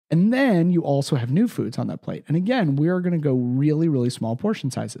And then you also have new foods on that plate. And again, we're going to go really, really small portion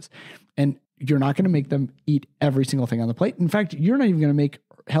sizes. And you're not going to make them eat every single thing on the plate. In fact, you're not even going to make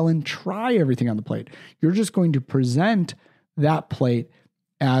Helen try everything on the plate. You're just going to present that plate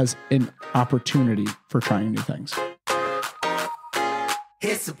as an opportunity for trying new things.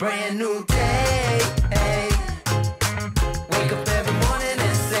 It's a brand new day. Wake up every morning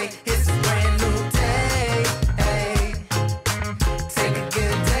and say, it's a brand new day. Take a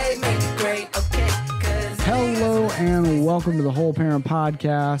good day, make it great, okay? Hello and welcome to the Whole Parent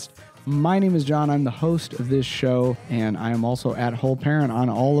Podcast. My name is John. I'm the host of this show, and I am also at Whole Parent on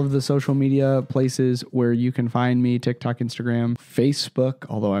all of the social media places where you can find me: TikTok, Instagram, Facebook,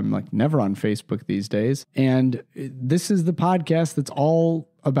 although I'm like never on Facebook these days. And this is the podcast that's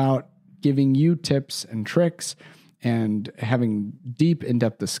all about giving you tips and tricks and having deep,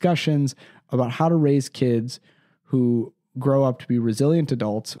 in-depth discussions about how to raise kids who grow up to be resilient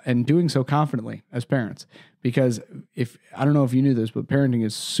adults and doing so confidently as parents. Because I don't know if you knew this, but parenting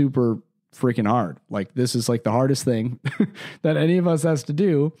is super freaking hard. Like, this is like the hardest thing that any of us has to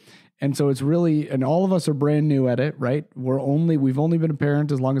do. And so it's really, and all of us are brand new at it, right? We've only been a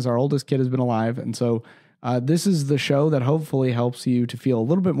parent as long as our oldest kid has been alive. And so this is the show that hopefully helps you to feel a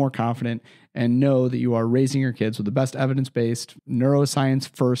little bit more confident and know that you are raising your kids with the best evidence-based,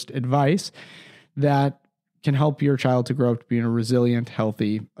 neuroscience-first advice that can help your child to grow up to be a resilient,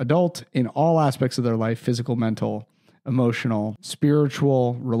 healthy adult in all aspects of their life: physical, mental, emotional,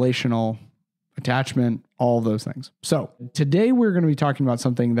 spiritual, relational, attachment, all of those things. So today we're going to be talking about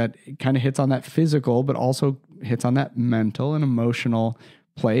something that kind of hits on that physical, but also hits on that mental and emotional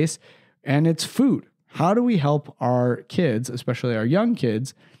place, and it's food. How do we help our kids, especially our young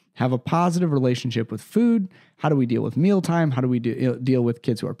kids, have a positive relationship with food? How do we deal with mealtime? How do we deal with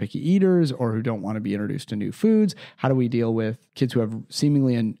kids who are picky eaters or who don't want to be introduced to new foods? How do we deal with kids who have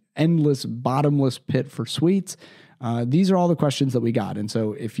seemingly an endless, bottomless pit for sweets? These are all the questions that we got. And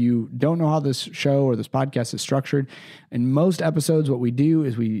so if you don't know how this show or this podcast is structured, in most episodes, what we do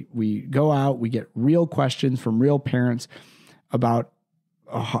is we go out, we get real questions from real parents about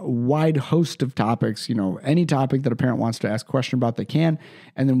a wide host of topics, any topic that a parent wants to ask a question about, they can.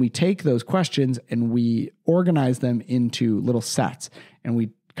 And then we take those questions and we organize them into little sets and we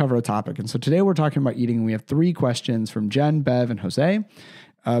cover a topic. And so today we're talking about eating. And we have 3 questions from Jen, Bev, and Jose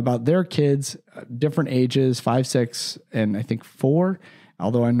about their kids, different ages, 5, 6, and I think 4,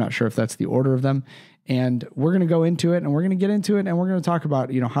 although I'm not sure if that's the order of them. And we're going to go into it and we're going to get into it and we're going to talk about,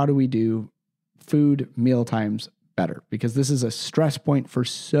 how do we do food meal times better, because this is a stress point for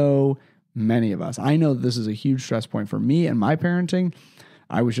so many of us. I know this is a huge stress point for me and my parenting.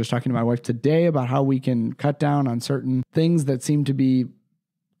 I was just talking to my wife today about how we can cut down on certain things that seem to be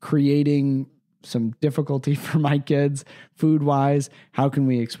creating some difficulty for my kids food-wise. How can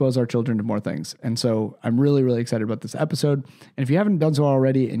we expose our children to more things? And so I'm really, really excited about this episode. And if you haven't done so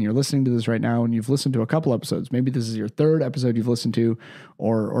already and you're listening to this right now and you've listened to a couple episodes, maybe this is your 3rd episode you've listened to,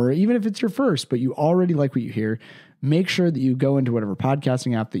 or even if it's your first, but you already like what you hear, make sure that you go into whatever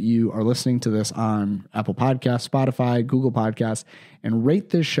podcasting app that you are listening to this on: Apple Podcasts, Spotify, Google Podcasts, and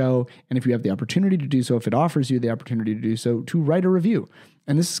rate this show. And if you have the opportunity to do so, if it offers you the opportunity to do so, to write a review.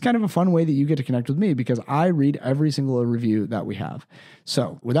 And this is kind of a fun way that you get to connect with me because I read every single review that we have.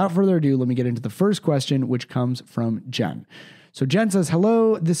 So without further ado, let me get into the first question, which comes from Jen. So Jen says,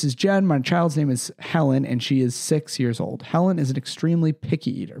 "Hello, this is Jen. My child's name is Helen, and she is 6 years old. Helen is an extremely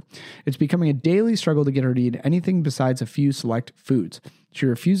picky eater. It's becoming a daily struggle to get her to eat anything besides a few select foods. She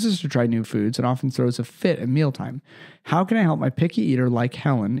refuses to try new foods and often throws a fit at mealtime. How can I help my picky eater like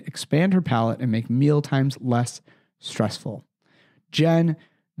Helen expand her palate and make mealtimes less stressful?" Jen,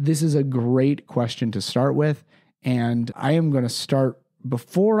 this is a great question to start with, and I am going to start,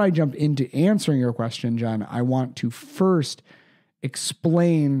 before I jump into answering your question, Jen, I want to first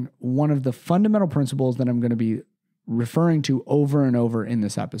explain one of the fundamental principles that I'm going to be referring to over and over in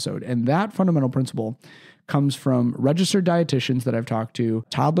this episode. And that fundamental principle comes from registered dietitians that I've talked to,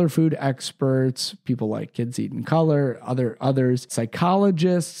 toddler food experts, people like Kids Eat in Color, others,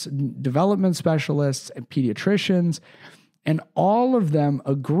 psychologists, development specialists, and pediatricians. And all of them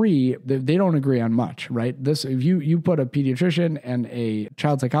agree. They don't agree on much, right? If you put a pediatrician and a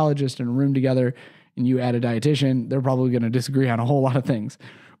child psychologist in a room together and you add a dietitian, they're probably going to disagree on a whole lot of things.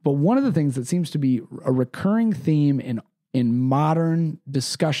 But one of the things that seems to be a recurring theme in modern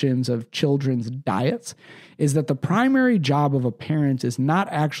discussions of children's diets is that the primary job of a parent is not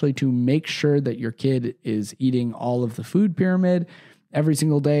actually to make sure that your kid is eating all of the food pyramid every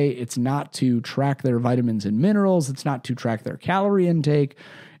single day. It's not to track their vitamins and minerals. It's not to track their calorie intake.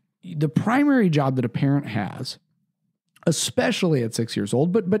 The primary job that a parent has especially at 6 years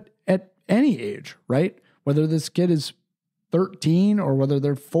old, but at any age, right? Whether this kid is 13 or whether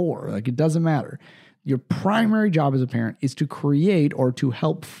they're 4, like it doesn't matter. Your primary job as a parent is to create or to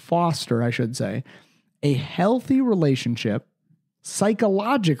help foster, I should say, a healthy relationship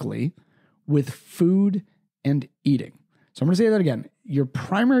psychologically with food and eating. So I'm going to say that again. Your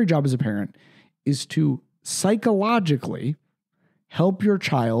primary job as a parent is to psychologically help your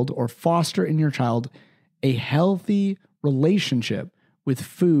child or foster in your child a healthy relationship with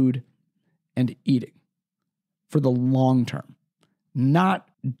food and eating for the long term. Not,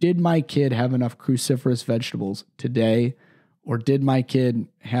 did my kid have enough cruciferous vegetables today? Or did my kid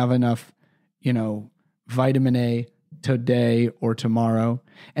have enough, vitamin A today or tomorrow?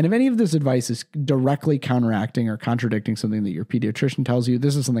 And if any of this advice is directly counteracting or contradicting something that your pediatrician tells you,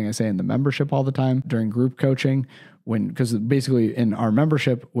 this is something I say in the membership all the time during group coaching, because basically in our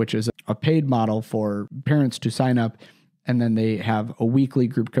membership, which is a paid model for parents to sign up, and then they have a weekly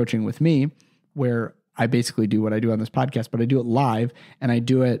group coaching with me where I basically do what I do on this podcast, but I do it live and I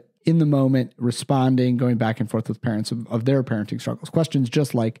do it in the moment, responding, going back and forth with parents of their parenting struggles, questions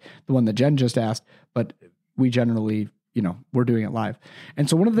just like the one that Jen just asked, but we generally, we're doing it live. And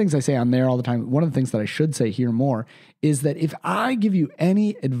so one of the things I say on there all the time, one of the things that I should say here more is that if I give you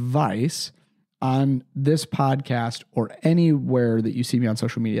any advice on this podcast or anywhere that you see me on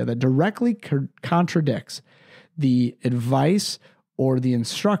social media that directly contradicts the advice or the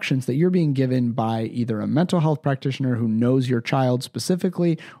instructions that you're being given by either a mental health practitioner who knows your child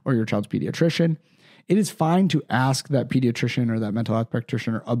specifically or your child's pediatrician, it is fine to ask that pediatrician or that mental health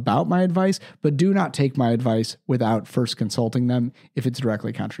practitioner about my advice, but do not take my advice without first consulting them if it's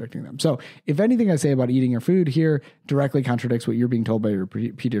directly contradicting them. So if anything I say about eating your food here directly contradicts what you're being told by your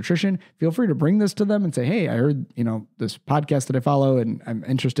pediatrician, feel free to bring this to them and say, hey, I heard, this podcast that I follow and I'm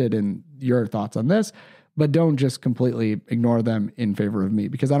interested in your thoughts on this. But don't just completely ignore them in favor of me,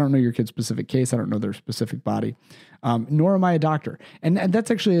 because I don't know your kid's specific case. I don't know their specific body, nor am I a doctor. And that's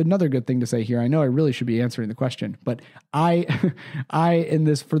actually another good thing to say here. I know I really should be answering the question, but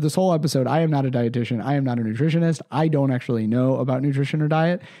for this whole episode, I am not a dietitian. I am not a nutritionist. I don't actually know about nutrition or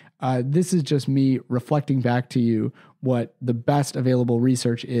diet. This is just me reflecting back to you what the best available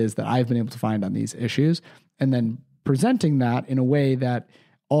research is that I've been able to find on these issues, and then presenting that in a way that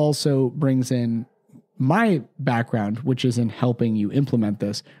also brings in my background, which is in helping you implement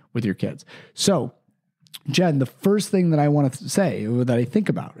this with your kids. So, Jen, the first thing that I want to say, or that I think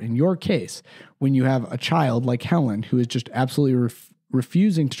about in your case, when you have a child like Helen, who is just absolutely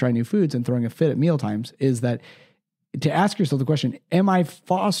refusing to try new foods and throwing a fit at mealtimes, is that to ask yourself the question, am I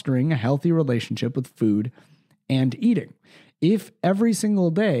fostering a healthy relationship with food and eating? If every single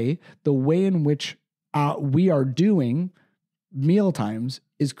day, the way in which we are doing mealtimes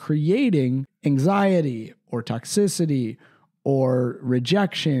is creating anxiety or toxicity or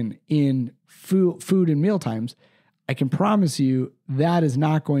rejection in food and mealtimes, I can promise you that is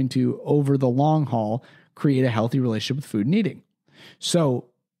not going to, over the long haul, create a healthy relationship with food and eating. So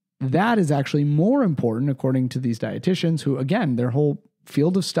that is actually more important, according to these dietitians who, again, their whole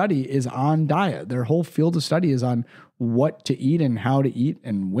field of study is on diet. Their whole field of study is on what to eat and how to eat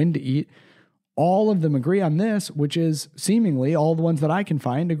and when to eat. All of them agree on this, which is seemingly all the ones that I can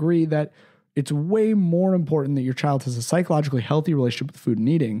find agree that it's way more important that your child has a psychologically healthy relationship with food and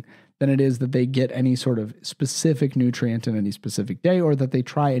eating than it is that they get any sort of specific nutrient in any specific day, or that they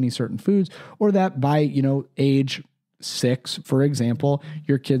try any certain foods, or that by, age 6, for example,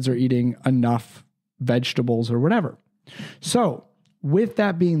 your kids are eating enough vegetables or whatever. So with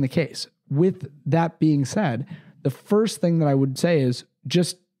that being the case, with that being said, the first thing that I would say is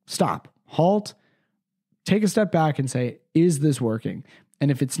just stop. Halt, take a step back and say, is this working?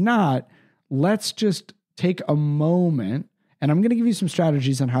 And if it's not, let's just take a moment, and I'm going to give you some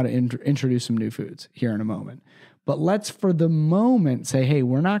strategies on how to introduce some new foods here in a moment. But let's, for the moment, say, hey,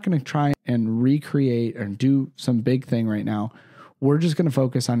 we're not going to try and recreate or do some big thing right now. We're just going to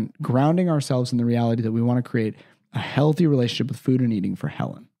focus on grounding ourselves in the reality that we want to create a healthy relationship with food and eating for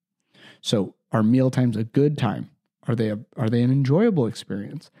Helen. So are meal times a good time? Are they an enjoyable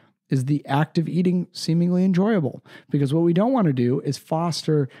experience? Is the act of eating seemingly enjoyable? Because what we don't want to do is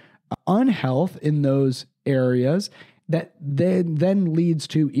foster unhealth in those areas that then leads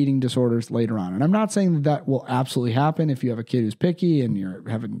to eating disorders later on. And I'm not saying that will absolutely happen if you have a kid who's picky and you're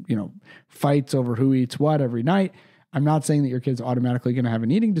having, fights over who eats what every night. I'm not saying that your kid's automatically going to have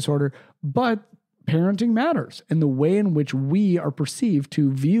an eating disorder, but parenting matters. And the way in which we are perceived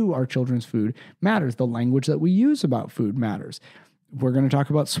to view our children's food matters. The language that we use about food matters. We're going to talk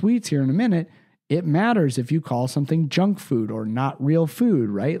about sweets here in a minute. It matters if you call something junk food or not real food,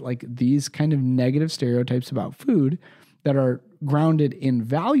 right? Like these kind of negative stereotypes about food that are grounded in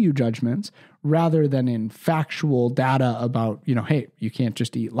value judgments rather than in factual data about, hey, you can't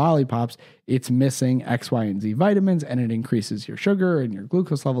just eat lollipops. It's missing X, Y, and Z vitamins, and it increases your sugar and your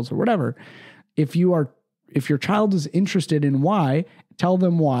glucose levels or whatever. If your child is interested in why, tell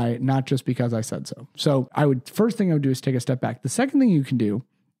them why, not just because I said so. So first thing I would do is take a step back. The second thing you can do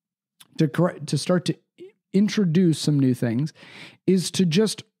to start to introduce some new things is to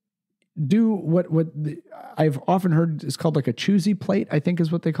just do what I've often heard is called like a choosy plate, I think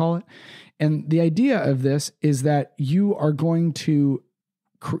is what they call it. And the idea of this is that you are going to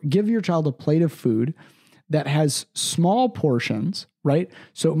give your child a plate of food that has small portions, right?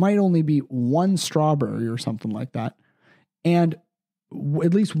 So it might only be one strawberry or something like that. And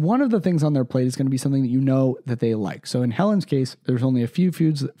at least one of the things on their plate is going to be something that that they like. So in Helen's case, there's only a few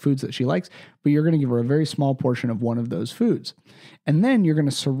foods that she likes, but you're going to give her a very small portion of one of those foods. And then you're going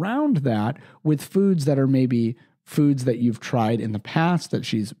to surround that with foods that are maybe foods that you've tried in the past that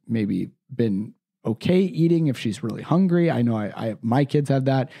she's maybe been okay eating if she's really hungry. I know my kids have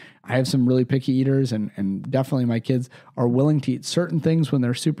that. I have some really picky eaters, and definitely my kids are willing to eat certain things when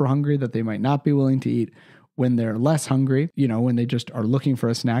they're super hungry that they might not be willing to eat when they're less hungry. When they just are looking for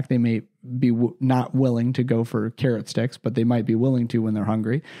a snack, they may be not willing to go for carrot sticks, but they might be willing to when they're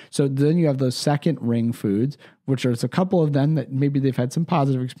hungry. So then you have those second ring foods, which there's a couple of them that maybe they've had some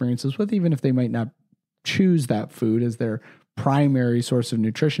positive experiences with, even if they might not choose that food as their primary source of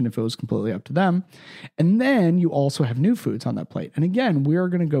nutrition if it was completely up to them. And then you also have new foods on that plate. And again, we are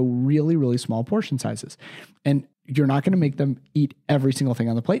going to go really, really small portion sizes. And you're not going to make them eat every single thing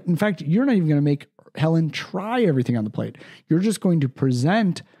on the plate. In fact, you're not even going to make Helen try everything on the plate. You're just going to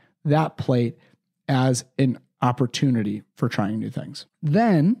present that plate as an opportunity for trying new things.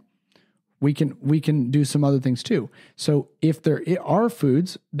 Then we can do some other things too. So if there are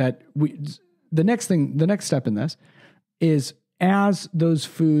foods that the next step in this is as those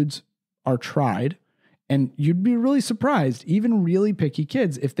foods are tried, and you'd be really surprised, even really picky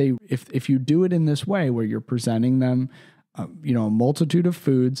kids, if you do it in this way where you're presenting them, a multitude of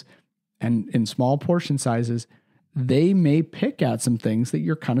foods and in small portion sizes, they may pick at some things that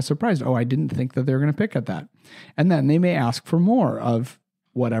you're kind of surprised. Oh, I didn't think that they were going to pick at that. And then they may ask for more of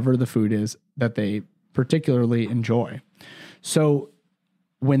whatever the food is that they particularly enjoy. So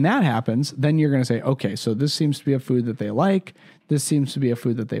when that happens, then you're going to say, okay, so this seems to be a food that they like. This seems to be a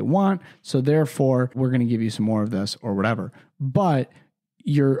food that they want. So therefore, we're going to give you some more of this or whatever. But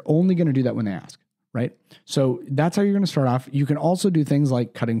you're only going to do that when they ask, right? So that's how you're going to start off. You can also do things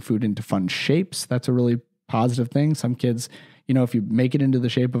like cutting food into fun shapes. That's a really positive thing. Some kids, if you make it into the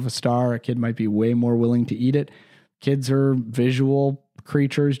shape of a star, a kid might be way more willing to eat it. Kids are visual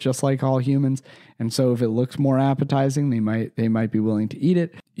creatures just like all humans. And so if it looks more appetizing, they might be willing to eat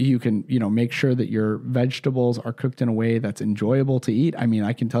it. You can, make sure that your vegetables are cooked in a way that's enjoyable to eat. I mean,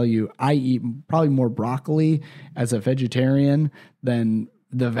 I can tell you, I eat probably more broccoli as a vegetarian than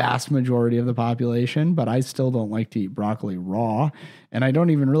the vast majority of the population, but I still don't like to eat broccoli raw. And I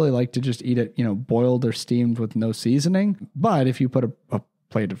don't even really like to just eat it, boiled or steamed with no seasoning. But if you put a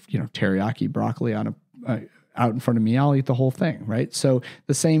plate of, teriyaki broccoli on out in front of me, I'll eat the whole thing, right? So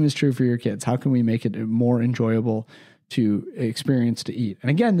the same is true for your kids. How can we make it more enjoyable to experience to eat? And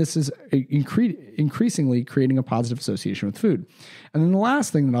again, this is increasingly creating a positive association with food. And then the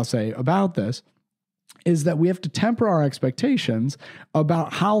last thing that I'll say about this is that we have to temper our expectations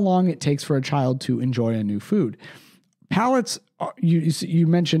about how long it takes for a child to enjoy a new food. Palates, you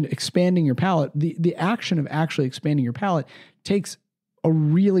mentioned expanding your palate. The action of actually expanding your palate takes a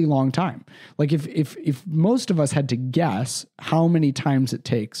really long time. Like if most of us had to guess how many times it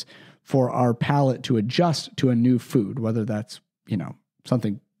takes for our palate to adjust to a new food, whether that's,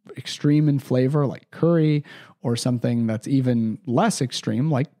 something extreme in flavor like curry or something that's even less extreme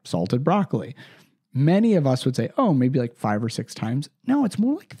like salted broccoli, many of us would say, oh, maybe like 5 or 6 times. No, it's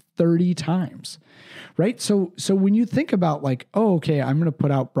more like 30 times, right? So when you think about like, oh, okay, I'm going to put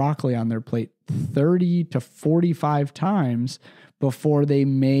out broccoli on their plate 30 to 45 times before they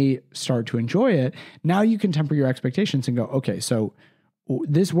may start to enjoy it. Now you can temper your expectations and go, okay, so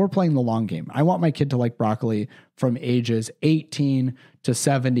we're playing the long game. I want my kid to like broccoli from ages 18 to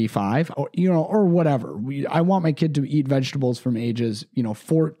 75 or whatever. I want my kid to eat vegetables from ages,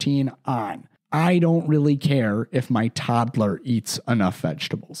 14 on. I don't really care if my toddler eats enough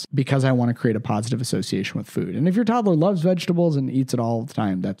vegetables because I want to create a positive association with food. And if your toddler loves vegetables and eats it all the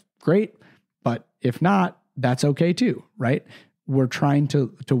time, that's great. But if not, that's okay too, right? We're trying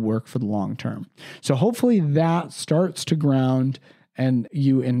to work for the long term. So hopefully that starts to ground and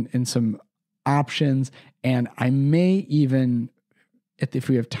you in some options. And I may even if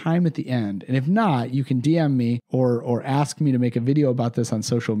we have time at the end. And if not, you can DM me or ask me to make a video about this on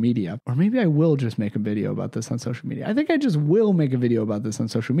social media. Or maybe I will just make a video about this on social media. I think I just will make a video about this on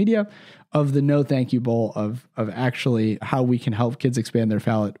social media of the no thank you bowl of actually how we can help kids expand their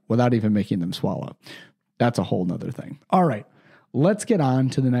palate without even making them swallow. That's a whole nother thing. All right, let's get on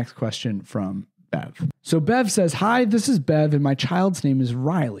to the next question from Bev. So Bev says, hi, this is Bev and my child's name is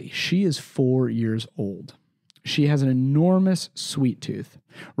Riley. She is 4 years old. She has an enormous sweet tooth.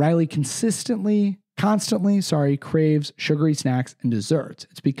 Riley constantly craves sugary snacks and desserts.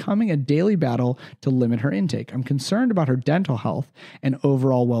 It's becoming a daily battle to limit her intake. I'm concerned about her dental health and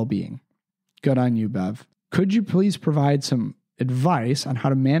overall well-being. Good on you, Bev. Could you please provide some advice on how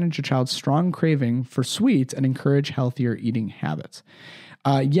to manage a child's strong craving for sweets and encourage healthier eating habits?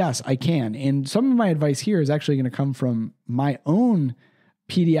 Yes, I can. And some of my advice here is actually going to come from my own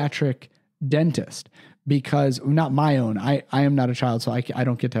pediatric dentist, because not my own, I am not a child, so I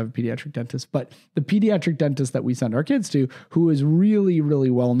don't get to have a pediatric dentist, but the pediatric dentist that we send our kids to, who is really,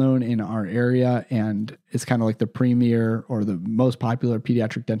 really well known in our area and is kind of like the premier or the most popular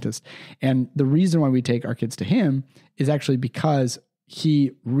pediatric dentist. And the reason why we take our kids to him is actually because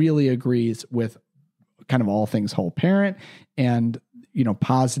he really agrees with kind of all things whole parent and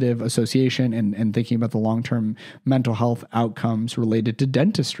positive association and thinking about the long-term mental health outcomes related to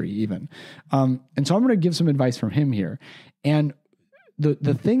dentistry even. And so I'm going to give some advice from him here. And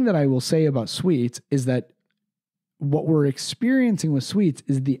the thing that I will say about sweets is that what we're experiencing with sweets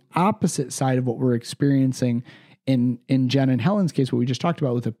is the opposite side of what we're experiencing in Jen and Helen's case, what we just talked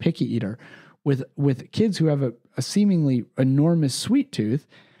about with a picky eater. With kids who have a seemingly enormous sweet tooth,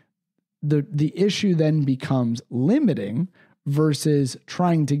 the issue then becomes limiting versus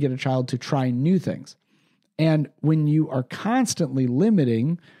trying to get a child to try new things. And when you are constantly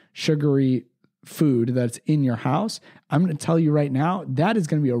limiting sugary food that's in your house, I'm going to tell you right now, that is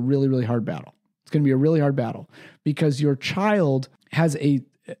going to be a really, really hard battle. It's going to be a really hard battle because your child has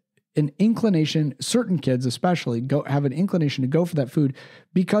an inclination, certain kids especially have an inclination to go for that food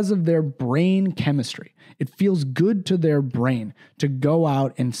because of their brain chemistry. It feels good to their brain to go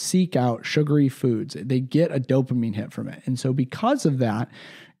out and seek out sugary foods. They get a dopamine hit from it. And so because of that,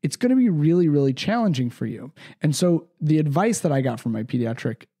 it's going to be really, really challenging for you. And so the advice that I got from my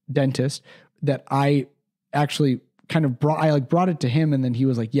pediatric dentist that I actually kind of brought it to him, and then he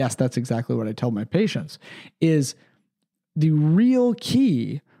was like, yes, that's exactly what I tell my patients, is the real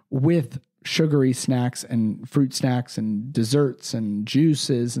key with sugary snacks and fruit snacks and desserts and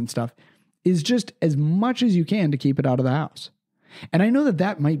juices and stuff is just as much as you can to keep it out of the house. And I know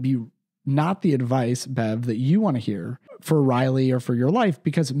that might be not the advice, Bev, that you want to hear for Riley or for your life,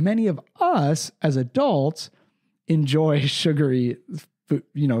 because many of us as adults enjoy sugary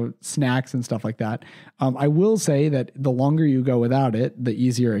snacks and stuff like that. I will say that the longer you go without it, the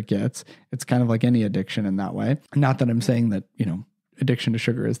easier it gets. It's kind of like any addiction in that way. Not that I'm saying that, addiction to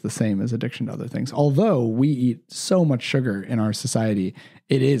sugar is the same as addiction to other things. Although we eat so much sugar in our society,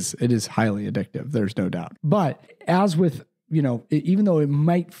 it is highly addictive. There's no doubt. But as with, even though it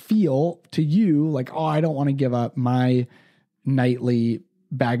might feel to you like, oh, I don't want to give up my nightly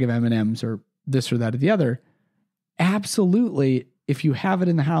bag of M&Ms or this or that or the other. Absolutely. If you have it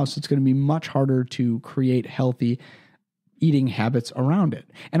in the house, it's going to be much harder to create healthy eating habits around it.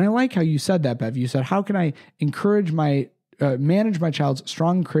 And I like how you said that, Bev. You said, how can I encourage manage my child's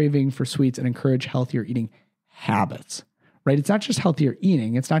strong craving for sweets and encourage healthier eating habits, right? It's not just healthier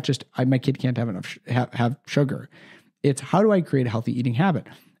eating. It's not just my kid can't have enough have sugar. It's how do I create a healthy eating habit?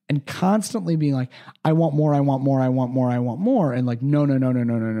 And constantly being like, I want more, I want more, I want more, I want more. And like, no,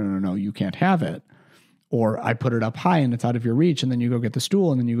 you can't have it. Or I put it up high and it's out of your reach. And then you go get the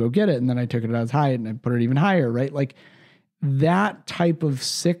stool and then you go get it. And then I took it as high and I put it even higher, right? Like that type of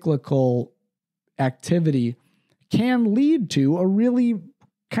cyclical activity can lead to a really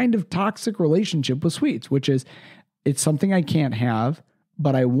kind of toxic relationship with sweets, which is it's something I can't have,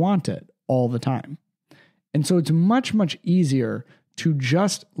 but I want it all the time. And so it's much, much easier to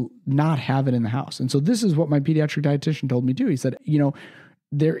just not have it in the house. And so this is what my pediatric dietitian told me too. He said,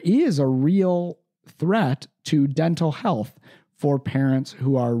 there is a real threat to dental health for parents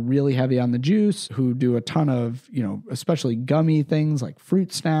who are really heavy on the juice, who do a ton of, especially gummy things like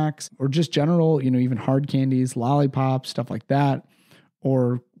fruit snacks or just general, even hard candies, lollipops, stuff like that.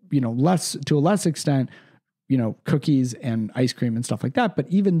 Or, to a less extent, cookies and ice cream and stuff like that. But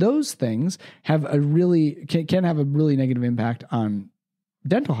even those things have can have a really negative impact on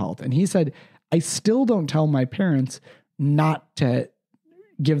dental health. And he said, I still don't tell my parents not to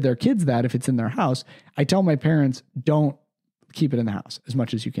give their kids that if it's in their house. I tell my parents, don't keep it in the house as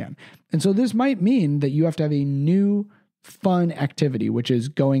much as you can. And so this might mean that you have to have a new fun activity, which is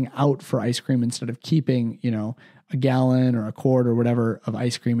going out for ice cream instead of keeping, a gallon or a quart or whatever of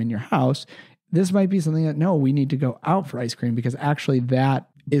ice cream in your house, this might be something that, no, we need to go out for ice cream because actually that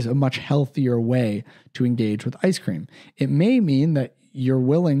is a much healthier way to engage with ice cream. It may mean that you're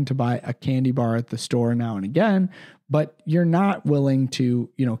willing to buy a candy bar at the store now and again, but you're not willing to,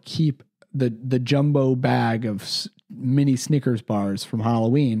 keep the jumbo bag of mini Snickers bars from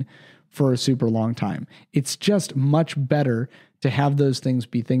Halloween for a super long time. It's just much better to have those things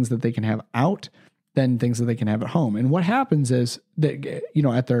be things that they can have out than things that they can have at home. And what happens is that,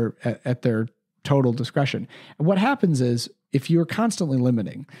 at their total discretion. And what happens is if you're constantly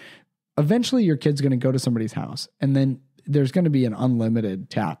limiting, eventually your kid's going to go to somebody's house and then there's going to be an unlimited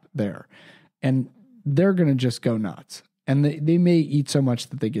tap there and they're going to just go nuts. And they may eat so much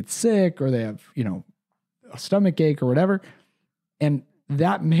that they get sick or they have, a stomach ache or whatever. And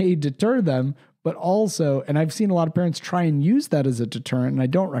that may deter them, but also, and I've seen a lot of parents try and use that as a deterrent, and I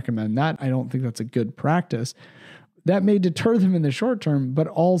don't recommend that. I don't think that's a good practice. That may deter them in the short term, but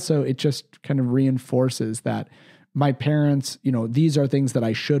also it just kind of reinforces that my parents, these are things that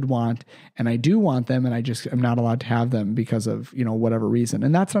I should want, and I do want them, and I just am not allowed to have them because of, whatever reason.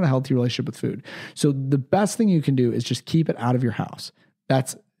 And that's not a healthy relationship with food. So the best thing you can do is just keep it out of your house.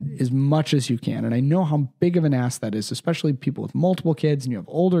 That's as much as you can. And I know how big of an ask that is, especially people with multiple kids and you have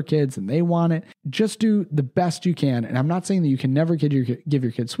older kids and they want it. Just do the best you can. And I'm not saying that you can never give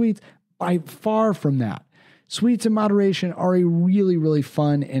your kid sweets. By far from that. Sweets in moderation are a really, really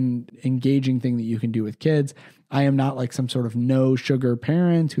fun and engaging thing that you can do with kids. I am not like some sort of no sugar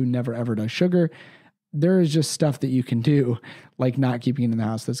parent who never ever does sugar. There is just stuff that you can do, like not keeping it in the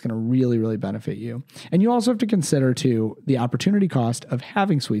house, that's going to really, really benefit you. And you also have to consider too, the opportunity cost of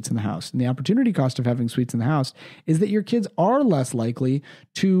having sweets in the house. And the opportunity cost of having sweets in the house is that your kids are less likely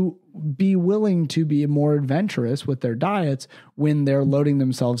to be willing to be more adventurous with their diets when they're loading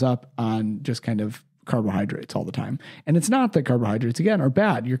themselves up on just kind of carbohydrates all the time. And it's not that carbohydrates, again, are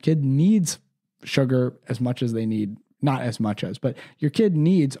bad. Your kid needs sugar as much as they need, not as much as, but your kid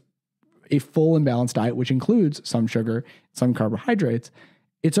needs a full and balanced diet, which includes some sugar, some carbohydrates.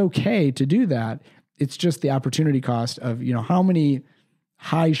 It's okay to do that. It's just the opportunity cost of, how many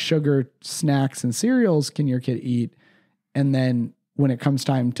high sugar snacks and cereals can your kid eat? And then when it comes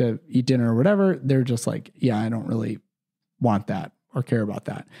time to eat dinner or whatever, they're just like, yeah, I don't really want that or care about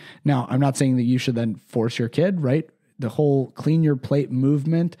that. Now, I'm not saying that you should then force your kid, right? The whole clean your plate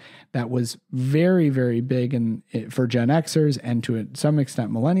movement that was very, very big for Gen Xers and to some extent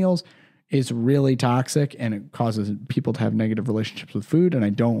millennials is really toxic and it causes people to have negative relationships with food. And I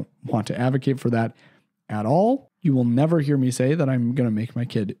don't want to advocate for that at all. You will never hear me say that I'm going to make my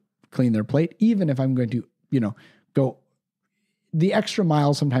kid clean their plate, even if I'm going to, go the extra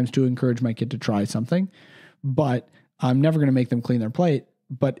mile sometimes to encourage my kid to try something, but I'm never going to make them clean their plate.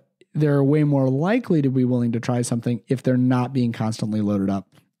 But they're way more likely to be willing to try something if they're not being constantly loaded up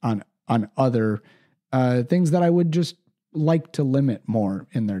on other things that I would just like to limit more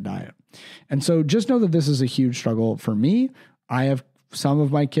in their diet. And so just know that this is a huge struggle for me. I have some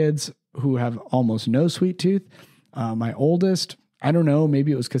of my kids who have almost no sweet tooth. My oldest, I don't know,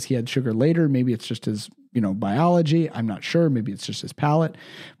 maybe it was because he had sugar later. Maybe it's just his, biology. I'm not sure. Maybe it's just his palate.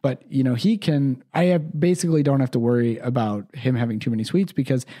 But, basically don't have to worry about him having too many sweets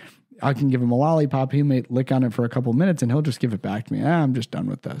because I can give him a lollipop. He may lick on it for a couple minutes and he'll just give it back to me. I'm just done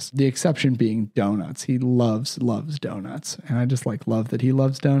with this. The exception being donuts. He loves donuts. And I just love that he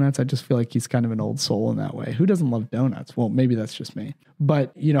loves donuts. I just feel like he's kind of an old soul in that way. Who doesn't love donuts? Well, maybe that's just me.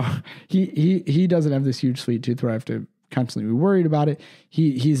 But, he doesn't have this huge sweet tooth where I have to constantly be worried about it.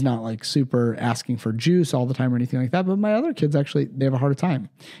 He's not super asking for juice all the time or anything like that. But my other kids actually, they have a harder time.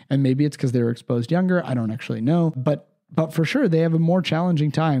 And maybe it's because they were exposed younger. I don't actually know. But for sure, they have a more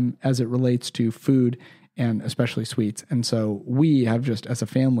challenging time as it relates to food and especially sweets. And so we have just, as a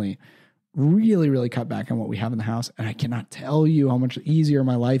family, really, really cut back on what we have in the house. And I cannot tell you how much easier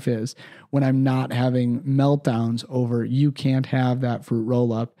my life is when I'm not having meltdowns over you can't have that fruit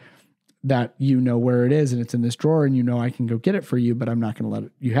roll up that where it is and it's in this drawer and I can go get it for you, but I'm not going to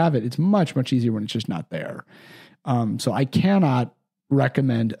let you have it. It's much, much easier when it's just not there. So I cannot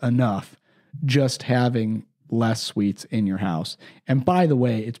recommend enough just having less sweets in your house. And by the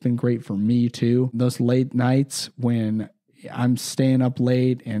way, it's been great for me too. Those late nights when I'm staying up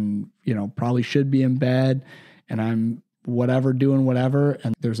late and, probably should be in bed and I'm doing whatever.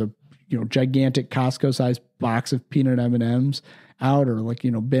 And there's a, gigantic Costco sized box of peanut M&Ms out or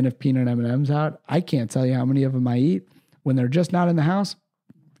bin of peanut M&Ms out. I can't tell you how many of them I eat when they're just not in the house.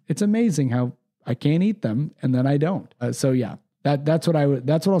 It's amazing how I can't eat them and then I don't. So yeah, that's what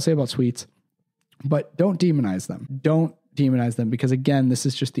I'll say about sweets. But don't demonize them. Don't demonize them, because again, this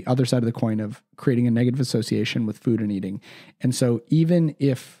is just the other side of the coin of creating a negative association with food and eating. And so even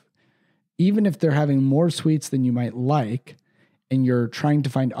if they're having more sweets than you might like, and you're trying to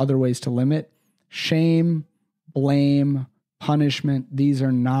find other ways to limit, shame, blame, punishment, these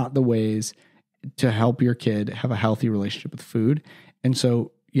are not the ways to help your kid have a healthy relationship with food. And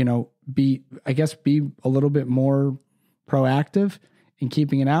so, be a little bit more proactive in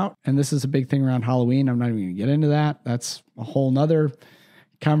keeping it out. And this is a big thing around Halloween. I'm not even going to get into that. That's a whole nother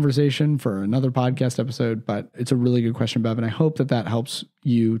conversation for another podcast episode, but it's a really good question, Bev. And I hope that helps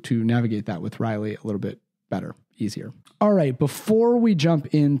you to navigate that with Riley a little bit better, easier. All right. Before we jump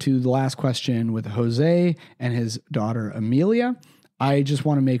into the last question with Jose and his daughter, Amelia, I just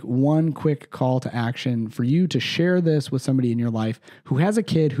want to make one quick call to action for you to share this with somebody in your life who has a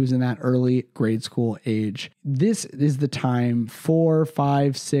kid who's in that early grade school age. This is the time, 4,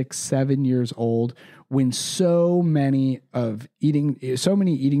 5, 6, 7 years old, when so many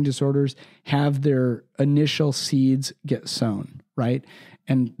eating disorders have their initial seeds get sown, right?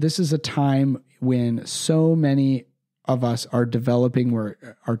 And this is a time when so many of us are developing,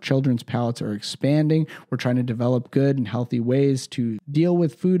 where our children's palates are expanding. We're trying to develop good and healthy ways to deal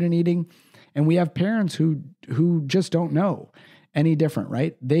with food and eating. And we have parents who just don't know any different,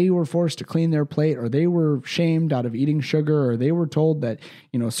 right? They were forced to clean their plate, or they were shamed out of eating sugar, or they were told that,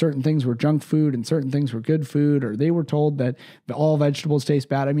 certain things were junk food and certain things were good food, or they were told that all vegetables taste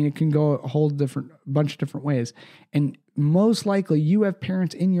bad. I mean, it can go a whole bunch of different ways. And most likely you have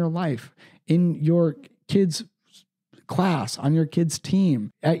parents in your life, in your kids' class, on your kids'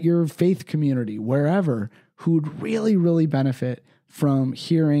 team, at your faith community, wherever, who'd really, really benefit from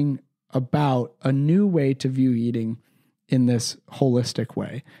hearing about a new way to view eating in this holistic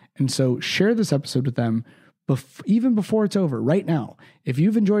way. And so share this episode with them even before it's over right now. If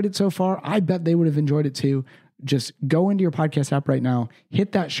you've enjoyed it so far, I bet they would have enjoyed it too. Just go into your podcast app right now,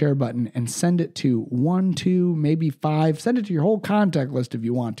 hit that share button, and send it to 1, 2, maybe 5. Send it to your whole contact list if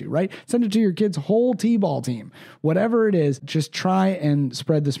you want to, right? Send it to your kid's whole T-ball team. Whatever it is, just try and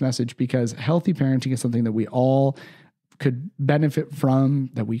spread this message, because healthy parenting is something that we all could benefit from,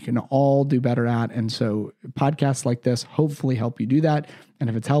 that we can all do better at. And so podcasts like this hopefully help you do that. And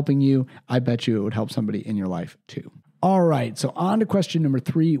if it's helping you, I bet you it would help somebody in your life too. All right, so on to question number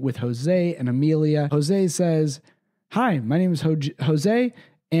 3 with Jose and Amelia. Jose says, "Hi, my name is Jose,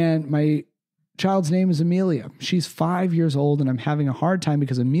 and my child's name is Amelia. She's 5 years old, and I'm having a hard time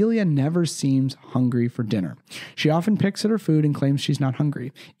because Amelia never seems hungry for dinner. She often picks at her food and claims she's not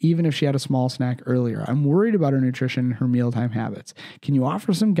hungry, even if she had a small snack earlier. I'm worried about her nutrition and her mealtime habits. Can you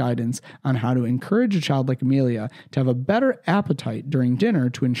offer some guidance on how to encourage a child like Amelia to have a better appetite during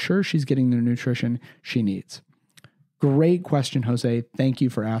dinner to ensure she's getting the nutrition she needs?" Great question, Jose. Thank you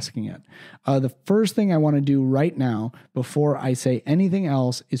for asking it. The first thing I want to do right now, before I say anything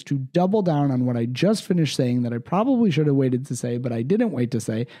else, is to double down on what I just finished saying that I probably should have waited to say, but I didn't wait to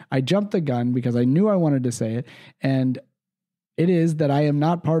say. I jumped the gun because I knew I wanted to say it. And it is that I am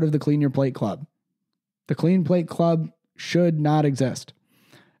not part of the Clean Your Plate Club. The Clean Plate Club should not exist.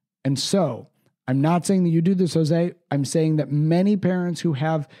 And so I'm not saying that you do this, Jose. I'm saying that many parents who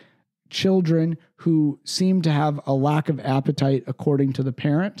have children who seem to have a lack of appetite according to the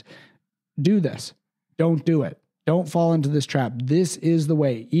parent do this. Don't do it. Don't fall into this trap. This is the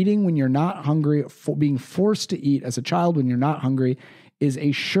way. Eating when you're not hungry, being forced to eat as a child when you're not hungry, is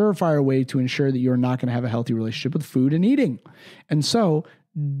a surefire way to ensure that you're not going to have a healthy relationship with food and eating. And so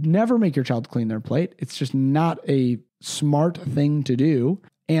never make your child clean their plate. It's just not a smart thing to do.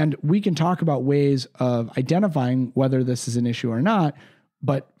 And we can talk about ways of identifying whether this is an issue or not.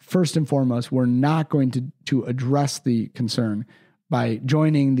 But first and foremost, we're not going to address the concern by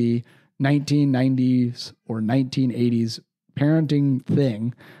joining the 1990s or 1980s parenting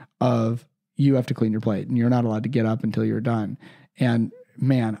thing of you have to clean your plate and you're not allowed to get up until you're done. And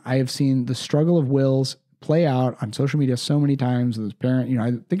man, I have seen the struggle of wills play out on social media so many times. This parent,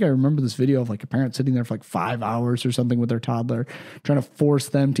 I think I remember this video of like a parent sitting there for like 5 hours or something with their toddler, trying to force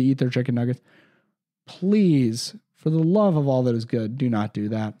them to eat their chicken nuggets. Please, for the love of all that is good, do not do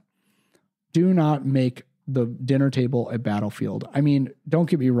that. Do not make the dinner table a battlefield. I mean, don't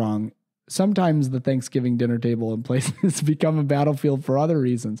get me wrong. Sometimes the Thanksgiving dinner table in places become a battlefield for other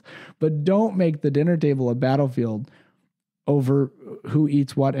reasons, but don't make the dinner table a battlefield over who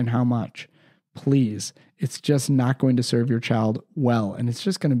eats what and how much. Please. It's just not going to serve your child well. And it's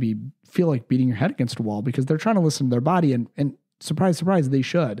just going to feel like beating your head against a wall because they're trying to listen to their body and surprise, surprise, they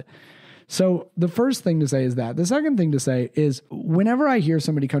should. So the first thing to say is that. The second thing to say is whenever I hear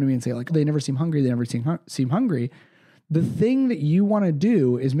somebody come to me and say like, they never seem hungry, The thing that you want to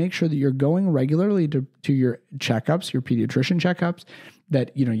do is make sure that you're going regularly to your checkups, your pediatrician checkups,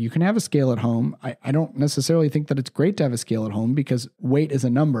 that, you can have a scale at home. I don't necessarily think that it's great to have a scale at home because weight is a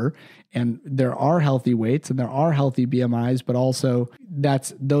number and there are healthy weights and there are healthy BMIs, but also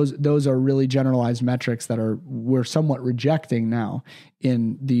those are really generalized metrics that we're somewhat rejecting now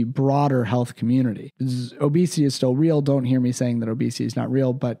in the broader health community. Obesity is still real. Don't hear me saying that obesity is not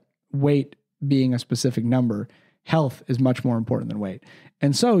real, but weight being a specific number, health is much more important than weight.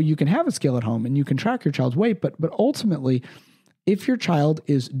 And so you can have a scale at home and you can track your child's weight, but ultimately, if your child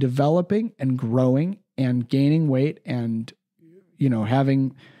is developing and growing and gaining weight and,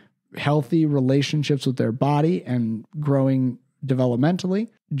 having healthy relationships with their body and growing developmentally,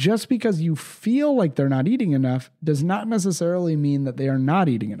 just because you feel like they're not eating enough does not necessarily mean that they are not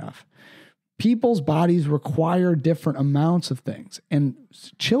eating enough. People's bodies require different amounts of things, and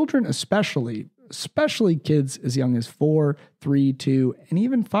children especially kids as young as 4, 3, 2, and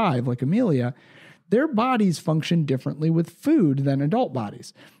even 5, like Amelia, their bodies function differently with food than adult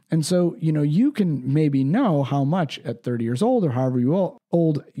bodies. And so, you can maybe know how much at 30 years old or however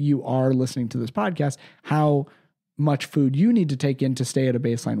old you are listening to this podcast, how much food you need to take in to stay at a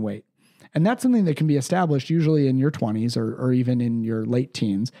baseline weight. And that's something that can be established usually in your 20s or even in your late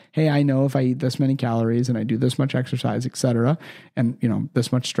teens. Hey, I know if I eat this many calories and I do this much exercise, et cetera, and,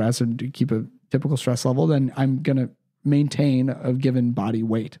 this much stress and to keep a typical stress level, then I'm going to maintain a given body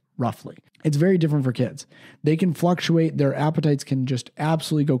weight, roughly. It's very different for kids. They can fluctuate. Their appetites can just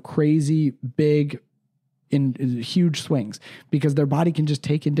absolutely go crazy, big, in huge swings because their body can just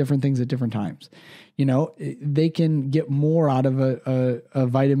take in different things at different times. They can get more out of a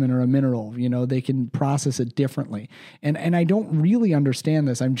vitamin or a mineral. They can process it differently. And I don't really understand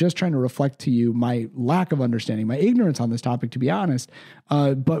this. I'm just trying to reflect to you my lack of understanding, my ignorance on this topic, to be honest.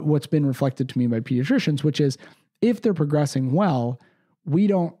 But what's been reflected to me by pediatricians, which is if they're progressing well, we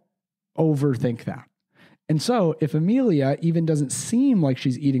don't overthink that. And so if Amelia even doesn't seem like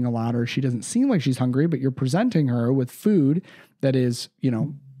she's eating a lot or she doesn't seem like she's hungry, but you're presenting her with food that is,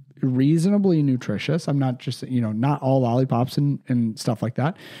 reasonably nutritious. I'm not just, not all lollipops and stuff like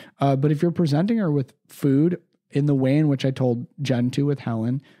that. But if you're presenting her with food in the way in which I told Jen to with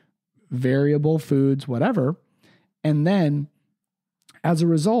Helen, variable foods, whatever, and then as a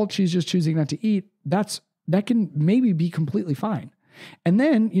result, she's just choosing not to eat, that can maybe be completely fine. And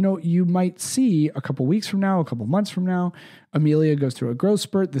then, you might see a couple weeks from now, a couple months from now, Amelia goes through a growth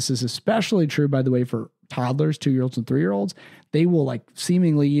spurt. This is especially true, by the way, for toddlers, 2-year-olds and 3-year-olds. They will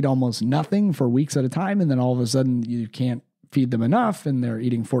seemingly eat almost nothing for weeks at a time. And then all of a sudden you can't feed them enough and they're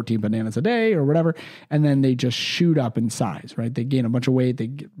eating 14 bananas a day or whatever. And then they just shoot up in size, right? They gain a bunch of weight, they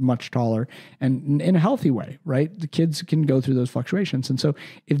get much taller and in a healthy way, right? The kids can go through those fluctuations. And so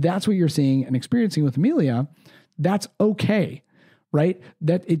if that's what you're seeing and experiencing with Amelia, that's okay. Right?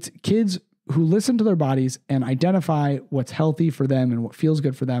 That it's kids who listen to their bodies and identify what's healthy for them and what feels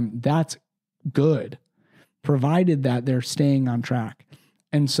good for them. That's good, provided that they're staying on track.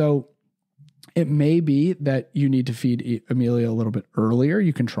 And so it may be that you need to feed Amelia a little bit earlier.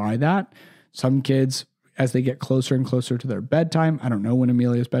 You can try that. Some kids, as they get closer and closer to their bedtime, I don't know when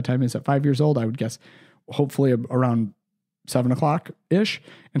Amelia's bedtime is at 5 years old. I would guess hopefully around 7 o'clock-ish.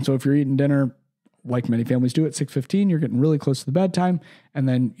 And so if you're eating dinner, like many families do at 6:15, you're getting really close to the bedtime. And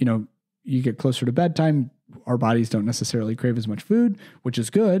then, you get closer to bedtime. Our bodies don't necessarily crave as much food, which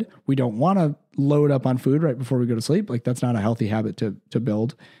is good. We don't want to load up on food right before we go to sleep. That's not a healthy habit to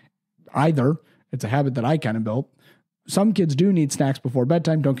build either. It's a habit that I kind of built. Some kids do need snacks before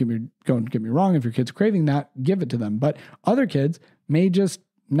bedtime. Don't get me wrong. If your kid's craving that, give it to them. But other kids may just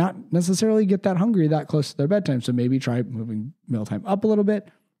not necessarily get that hungry that close to their bedtime. So maybe try moving mealtime up a little bit.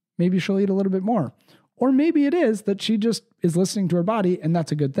 Maybe she'll eat a little bit more. Or maybe it is that she just is listening to her body and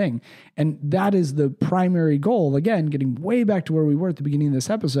that's a good thing. And that is the primary goal. Again, getting way back to where we were at the beginning of this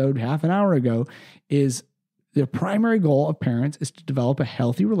episode, half an hour ago, is the primary goal of parents is to develop a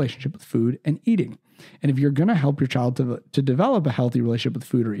healthy relationship with food and eating. And if you're going to help your child to develop a healthy relationship with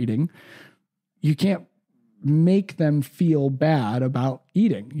food or eating, you can't make them feel bad about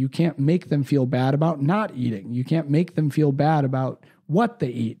eating. You can't make them feel bad about not eating. You can't make them feel bad about what they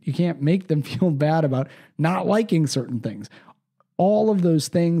eat. You can't make them feel bad about not liking certain things. All of those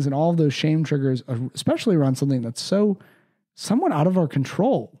things and all of those shame triggers, especially around something that's so somewhat out of our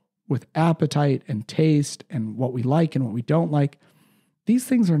control with appetite and taste and what we like and what we don't like. These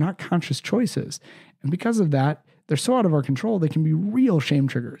things are not conscious choices. And because of that, they're so out of our control, they can be real shame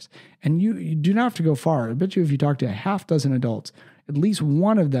triggers. And you do not have to go far. I bet you if you talk to a half dozen adults, at least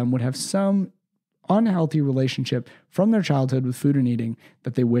one of them would have some unhealthy relationship from their childhood with food and eating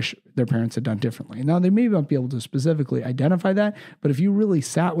that they wish their parents had done differently. Now, they may not be able to specifically identify that, but if you really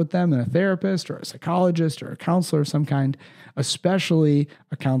sat with them and a therapist or a psychologist or a counselor of some kind, especially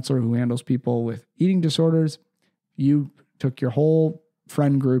a counselor who handles people with eating disorders, you took your whole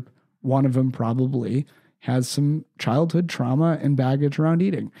friend group, one of them probably has some childhood trauma and baggage around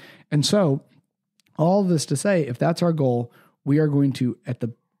eating. And so all of this to say, if that's our goal, we are going to, at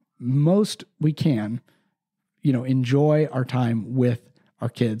the most we can, enjoy our time with our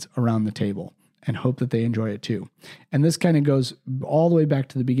kids around the table and hope that they enjoy it too. And this kind of goes all the way back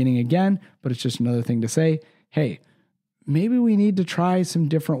to the beginning again, but it's just another thing to say, hey, maybe we need to try some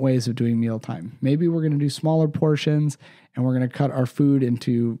different ways of doing mealtime. Maybe we're going to do smaller portions and we're going to cut our food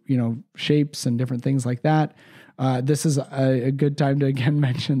into, shapes and different things like that. This is a good time to again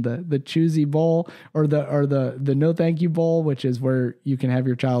mention the choosy bowl or the no thank you bowl, which is where you can have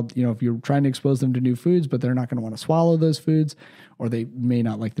your child, if you're trying to expose them to new foods, but they're not going to want to swallow those foods, or they may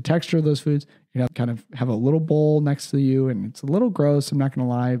not like the texture of those foods. You have to kind of have a little bowl next to you, and it's a little gross, I'm not going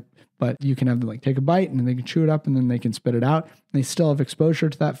to lie, but you can have them take a bite and then they can chew it up and then they can spit it out. And they still have exposure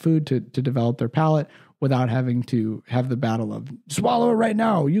to that food to develop their palate without having to have the battle of swallow it right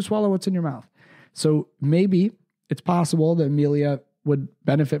now. You swallow what's in your mouth. So maybe it's possible that Amelia would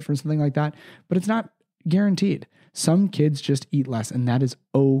benefit from something like that, but it's not guaranteed. Some kids just eat less, and that is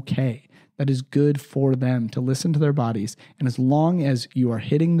okay. That is good for them to listen to their bodies. And as long as you are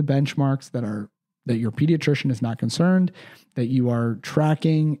hitting the benchmarks that your pediatrician is not concerned, that you are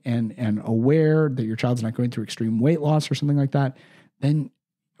tracking and aware that your child's not going through extreme weight loss or something like that, then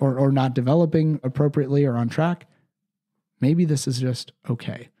or not developing appropriately or on track, maybe this is just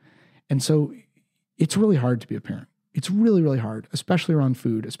okay. And so it's really hard to be a parent. It's really, really hard, especially around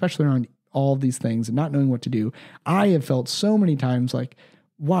food, especially around all of these things and not knowing what to do. I have felt so many times like,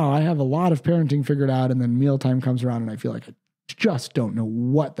 wow, I have a lot of parenting figured out, and then mealtime comes around and I feel like I just don't know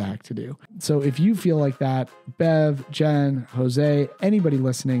what the heck to do. So if you feel like that, Bev, Jen, Jose, anybody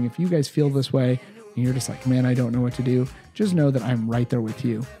listening, if you guys feel this way and you're just like, man, I don't know what to do, just know that I'm right there with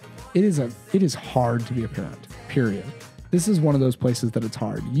you. It is hard to be a parent, period. This is one of those places that it's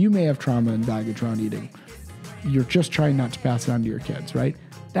hard. You may have trauma and baggage around eating. You're just trying not to pass it on to your kids, right?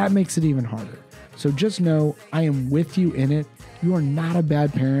 That makes it even harder. So just know I am with you in it. You are not a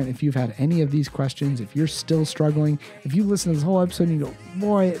bad parent if you've had any of these questions, if you're still struggling, if you listen to this whole episode and you go,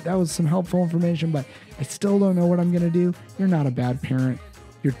 boy, that was some helpful information, but I still don't know what I'm going to do. You're not a bad parent.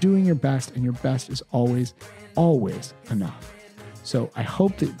 You're doing your best, and your best is always, always enough. So I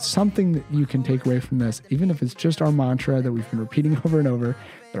hope that something that you can take away from this, even if it's just our mantra that we've been repeating over and over,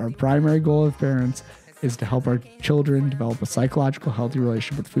 that our primary goal as parents is to help our children develop a psychological, healthy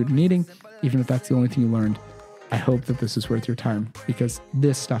relationship with food and eating, even if that's the only thing you learned. I hope that this is worth your time, because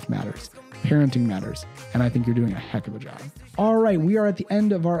this stuff matters. Parenting matters. And I think you're doing a heck of a job. All right, we are at the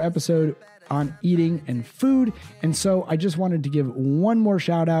end of our episode on eating and food. And so I just wanted to give one more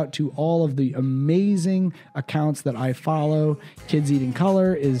shout out to all of the amazing accounts that I follow. Kids Eating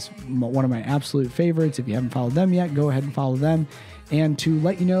Color is one of my absolute favorites. If you haven't followed them yet, go ahead and follow them. And to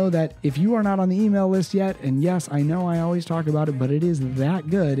let you know that if you are not on the email list yet, and yes, I know I always talk about it, but it is that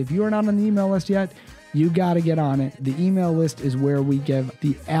good. If you are not on the email list yet, you got to get on it. The email list is where we give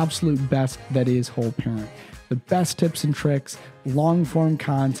the absolute best that is Whole Parent. The best tips and tricks, long form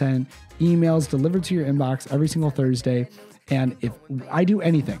content, emails delivered to your inbox every single Thursday. And if I do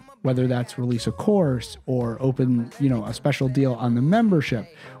anything, whether that's release a course or open, a special deal on the membership,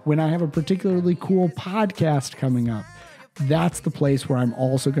 when I have a particularly cool podcast coming up, that's the place where I'm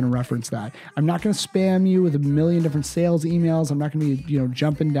also going to reference that. I'm not going to spam you with a million different sales emails. I'm not going to be,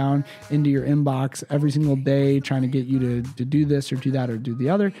 jumping down into your inbox every single day trying to get you to do this or do that or do the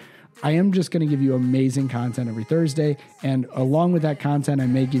other. I am just going to give you amazing content every Thursday. And along with that content, I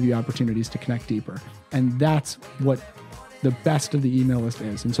may give you opportunities to connect deeper. And that's what the best of the email list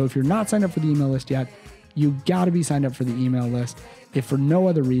is. And so if you're not signed up for the email list yet, you got to be signed up for the email list. If for no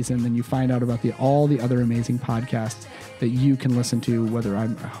other reason than you find out about all the other amazing podcasts that you can listen to, whether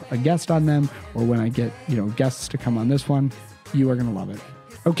I'm a guest on them or when I get, guests to come on this one, you are going to love it.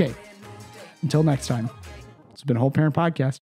 Okay. Until next time, it's been a Whole Parent Podcast.